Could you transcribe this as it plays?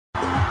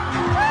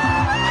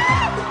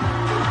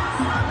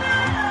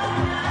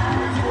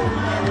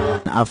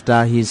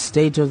After his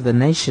State of the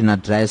Nation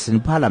address in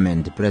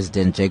Parliament,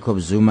 President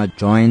Jacob Zuma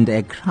joined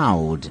a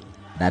crowd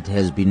that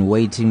has been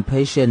waiting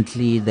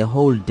patiently the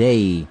whole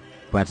day,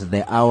 but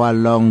the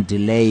hour-long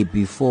delay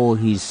before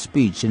his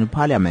speech in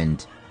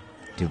Parliament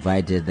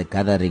divided the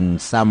gathering.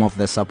 Some of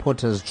the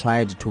supporters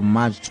tried to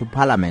march to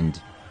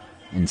Parliament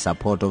in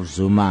support of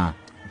Zuma,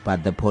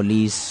 but the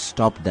police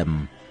stopped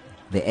them.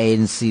 The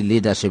ANC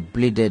leadership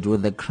pleaded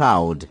with the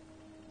crowd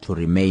to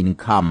remain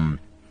calm.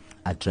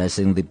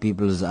 Addressing the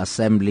People's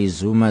Assembly,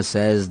 Zuma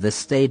says the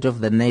State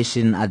of the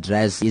Nation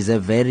address is a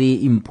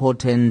very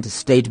important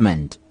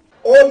statement.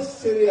 All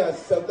serious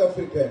South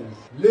Africans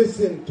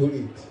listen to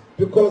it,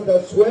 because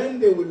that's when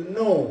they will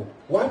know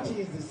what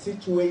is the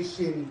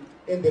situation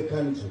in the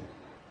country.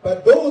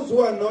 But those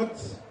who are not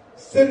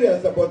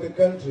serious about the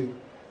country,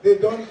 they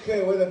don't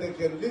care whether they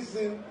can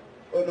listen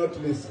or not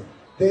listen.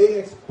 They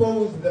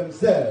expose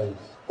themselves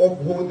of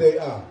who they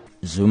are.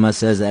 Zuma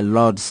says a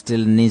lot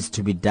still needs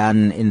to be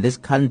done in this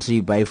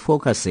country by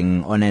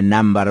focusing on a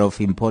number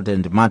of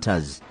important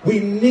matters.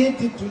 We need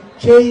to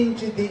change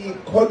the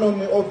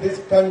economy of this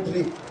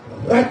country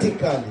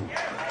radically.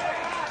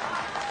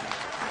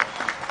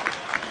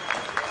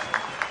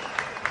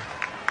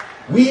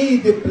 We,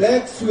 the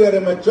blacks, we are a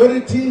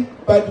majority,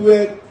 but we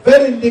are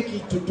very little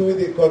to do with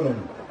the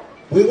economy.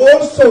 We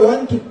also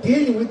want to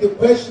deal with the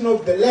question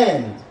of the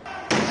land.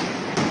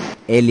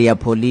 Earlier,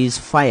 police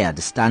fired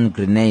stun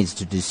grenades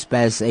to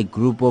disperse a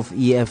group of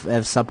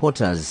EFF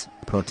supporters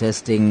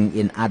protesting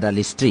in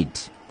Adderley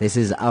Street. This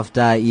is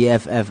after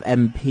EFF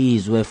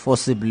MPs were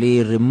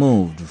forcibly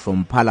removed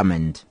from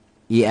Parliament.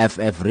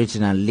 EFF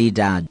regional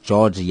leader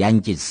George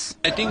Yankis.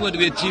 I think what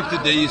we achieved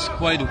today is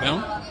quite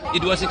well.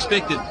 It was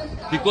expected,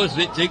 because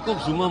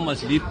Jacob Zuma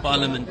must leave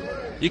Parliament.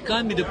 He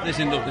can't be the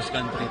president of this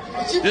country.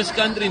 This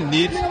country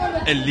needs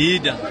a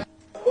leader.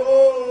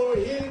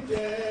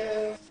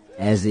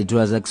 As it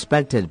was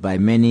expected by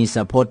many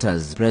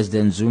supporters,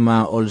 President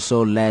Zuma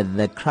also led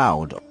the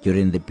crowd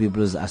during the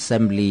People's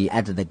Assembly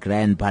at the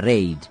Grand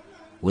Parade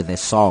with a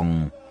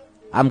song.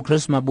 I'm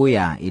Chris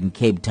Mabuya in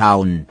Cape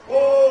Town.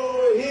 Oh,